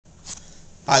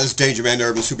Hi, this is DangerMan, the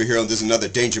Urban Superhero, and this is another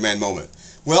DangerMan moment.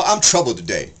 Well, I'm troubled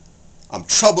today. I'm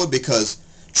troubled because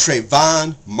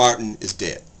Trayvon Martin is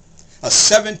dead. A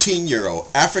 17-year-old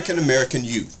African-American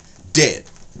youth, dead.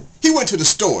 He went to the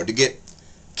store to get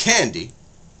candy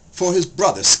for his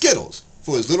brother, Skittles,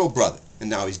 for his little brother, and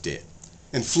now he's dead.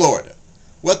 In Florida.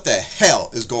 What the hell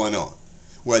is going on?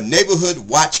 Where a neighborhood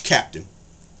watch captain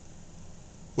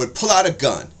would pull out a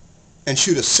gun and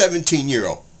shoot a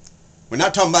 17-year-old. We're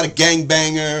not talking about a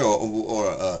gangbanger or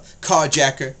a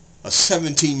carjacker, a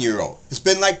 17-year-old. It's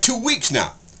been like 2 weeks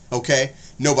now, okay?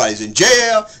 Nobody's in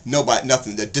jail,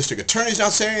 nothing. The district attorney's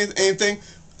not saying anything.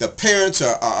 The parents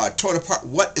are torn apart.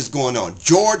 What is going on?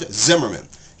 George Zellerman,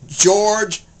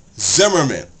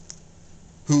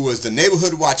 who was the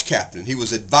neighborhood watch captain, he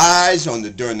was advised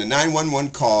during the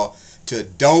 911 call to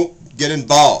don't get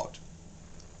involved.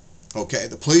 Okay,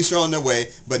 the police are on their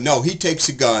way, but no, he takes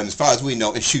a gun, as far as we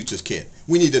know, and shoots his kid.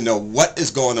 We need to know what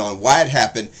is going on, why it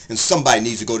happened, and somebody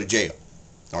needs to go to jail.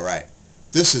 All right,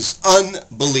 this is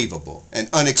unbelievable and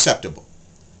unacceptable.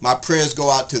 My prayers go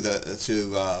out to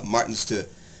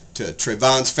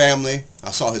Trayvon's family.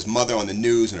 I saw his mother on the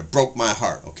news, and it broke my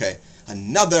heart. Okay,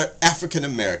 another African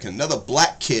American, another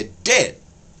black kid dead.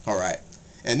 All right,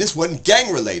 and this wasn't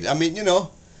gang related. I mean, you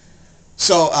know.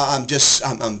 So I'm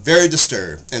very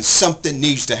disturbed, and something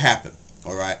needs to happen,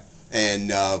 all right?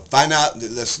 And find out,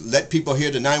 let's let people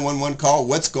hear the 911 call,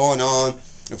 what's going on.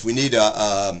 If we need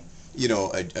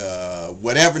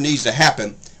whatever needs to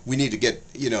happen, we need to get,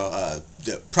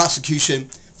 the prosecution,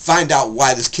 find out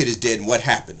why this kid is dead and what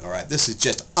happened, all right? This is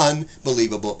just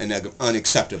unbelievable and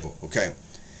unacceptable, okay?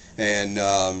 And,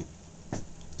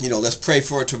 let's pray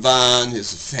for Trayvon,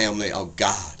 his family, oh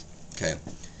God, okay?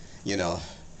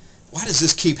 Why does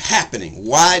this keep happening?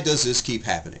 Why does this keep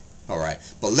happening? All right.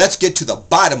 But let's get to the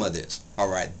bottom of this. All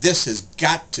right. This has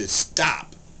got to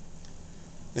stop.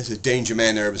 This is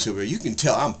DangerMan, the Urban Superhero. You can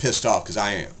tell I'm pissed off because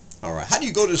I am. All right. How do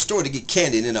you go to the store to get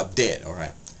candy and end up dead? All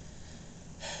right.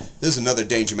 This is another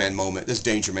DangerMan moment. This is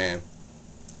DangerMan.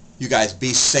 You guys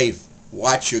be safe.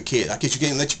 Watch your kids. I guess you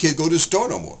can't let your kids go to the store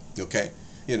no more. Okay.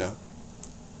 This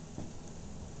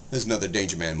is another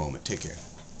DangerMan moment. Take care.